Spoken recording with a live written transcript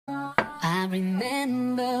I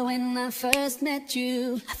remember when I first met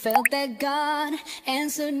you, I felt that God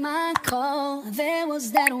answered my call. There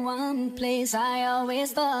was that one place I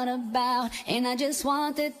always thought about, and I just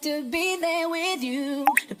wanted to be there with you.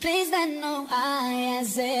 The place that no eye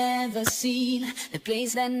has ever seen, the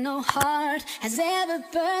place that no heart has ever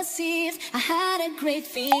perceived. I had a great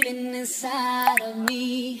feeling inside of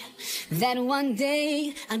me that one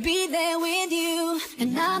day I'd be there with you.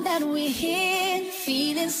 And now that we're here,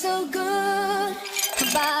 feeling so good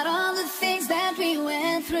about all the things that we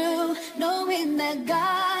went through, knowing that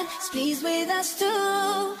God is pleased with us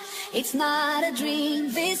too. It's not a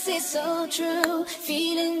dream, this is so true.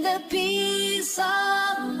 Feeling the peace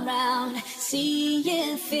all around,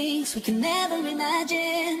 seeing things we can never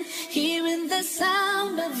imagine, hearing the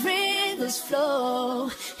sound of rivers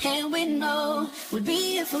flow, and we know we'll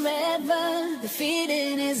be here forever. The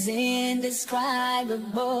feeling is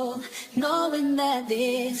indescribable, knowing that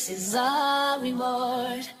this is our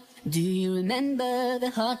reward. Do you remember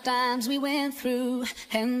the hard times we went through,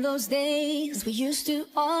 and those days we used to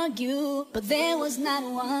argue, but there was not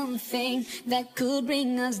one thing that could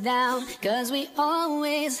bring us down, 'cause we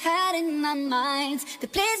always had in our minds the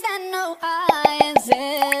place that no eye has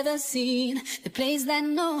ever seen, the place that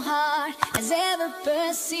no heart has ever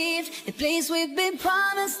perceived, the place we've been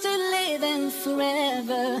promised to live in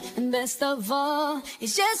forever. And best of all,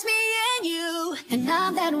 it's just me and you. And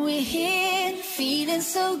now that we're here, feeling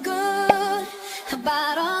so good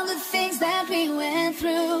about all the things that we went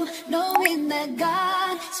through, knowing that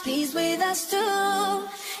God is pleased with us too.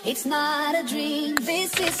 It's not a dream,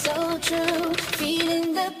 this is so true.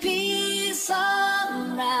 Feeling the peace all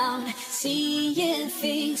around, seeing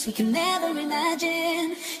things we can never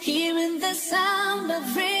imagine, hearing the sound of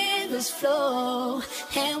rivers flow,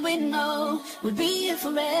 and we know we'll be here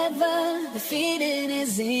forever. The feeling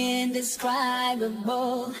is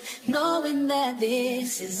indescribable, knowing that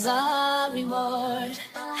this is our reward.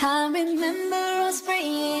 I remember us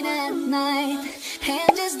praying at night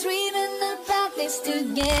and just dreaming about this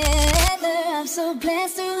together. I'm so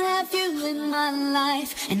blessed to have you in my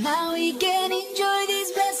life, and now we can enjoy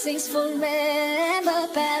these blessings forever.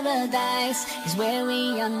 Paradise is where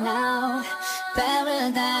we are now.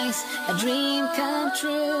 Paradise, a dream come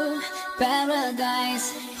true.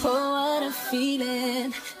 Paradise, oh what a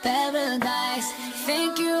feeling. Paradise,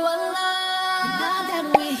 thank you Allah. And now that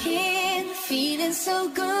we're here, feeling so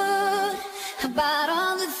good about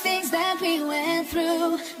all the things that we went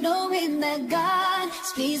through, knowing that God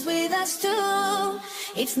is pleased with us too.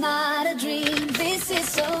 It's not a dream, this is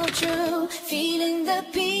so true. Feeling the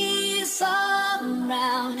peace all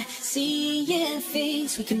around, seeing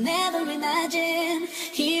things we can never imagine,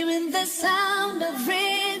 hearing the sound of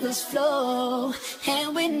rivers flow,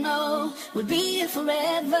 and we know we'll be here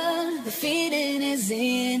forever. The feeling is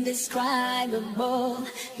indescribable,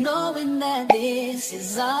 knowing that this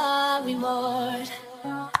is our reward.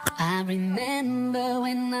 I remember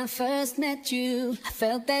when I first met you, I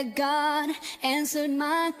felt that God answered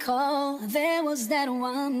my call. There was that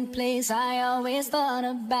one place I always thought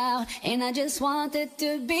about, and I just wanted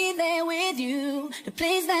to be there with you. The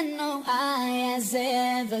place that no eye has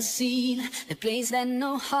ever seen, the place that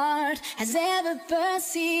no heart has ever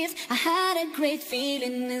perceived. I had a great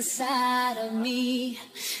feeling inside of me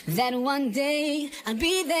that one day I'd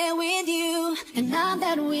be there with you. And now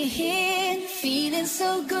that we're here, feeling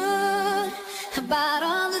so good about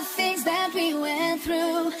all the things that we went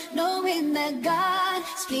through, knowing that God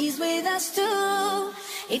is pleased with us too.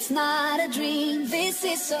 It's not a dream, this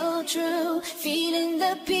is so true. Feeling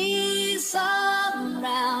the peace all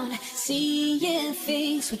around, seeing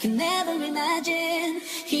things we can never imagine,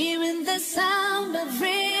 hearing the sound of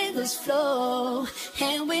rivers flow,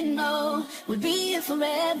 and we know we'll be here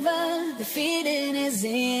forever. The feeling is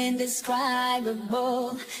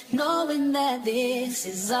indescribable, knowing that this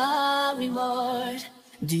is our reward.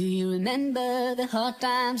 Do you remember the hard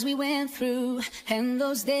times we went through, and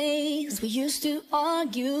those days we used to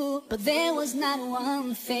argue, but there was not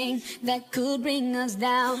one thing that could bring us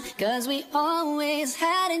down, 'cause we always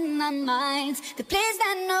had in our minds the place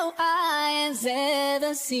that no eye has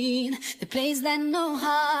ever seen, the place that no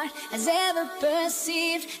heart has ever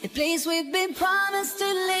perceived, the place we've been promised to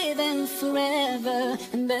live in forever.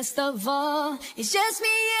 And best of all, it's just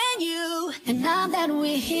me and you. And now that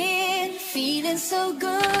we're here, feeling so good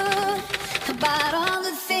about all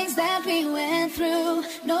the things that we went through,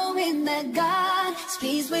 knowing that God is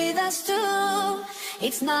pleased with us too.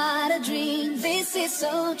 It's not a dream, this is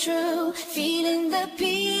so true. Feeling the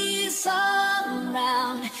peace all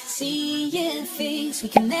around, seeing things we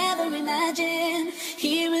can never imagine,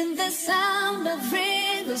 hearing the sound of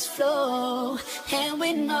rivers endless flow, and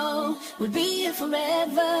we know we'll be here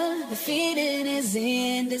forever. The feeling is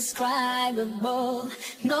indescribable,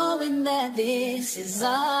 knowing that this is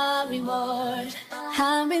our reward.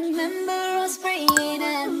 I remember us praying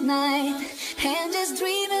at night and just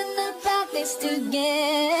dreaming about this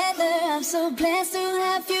together. I'm so blessed to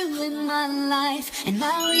have you in my life, and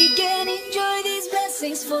now we can enjoy these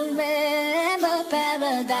blessings forever.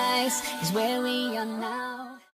 Paradise is where we are now.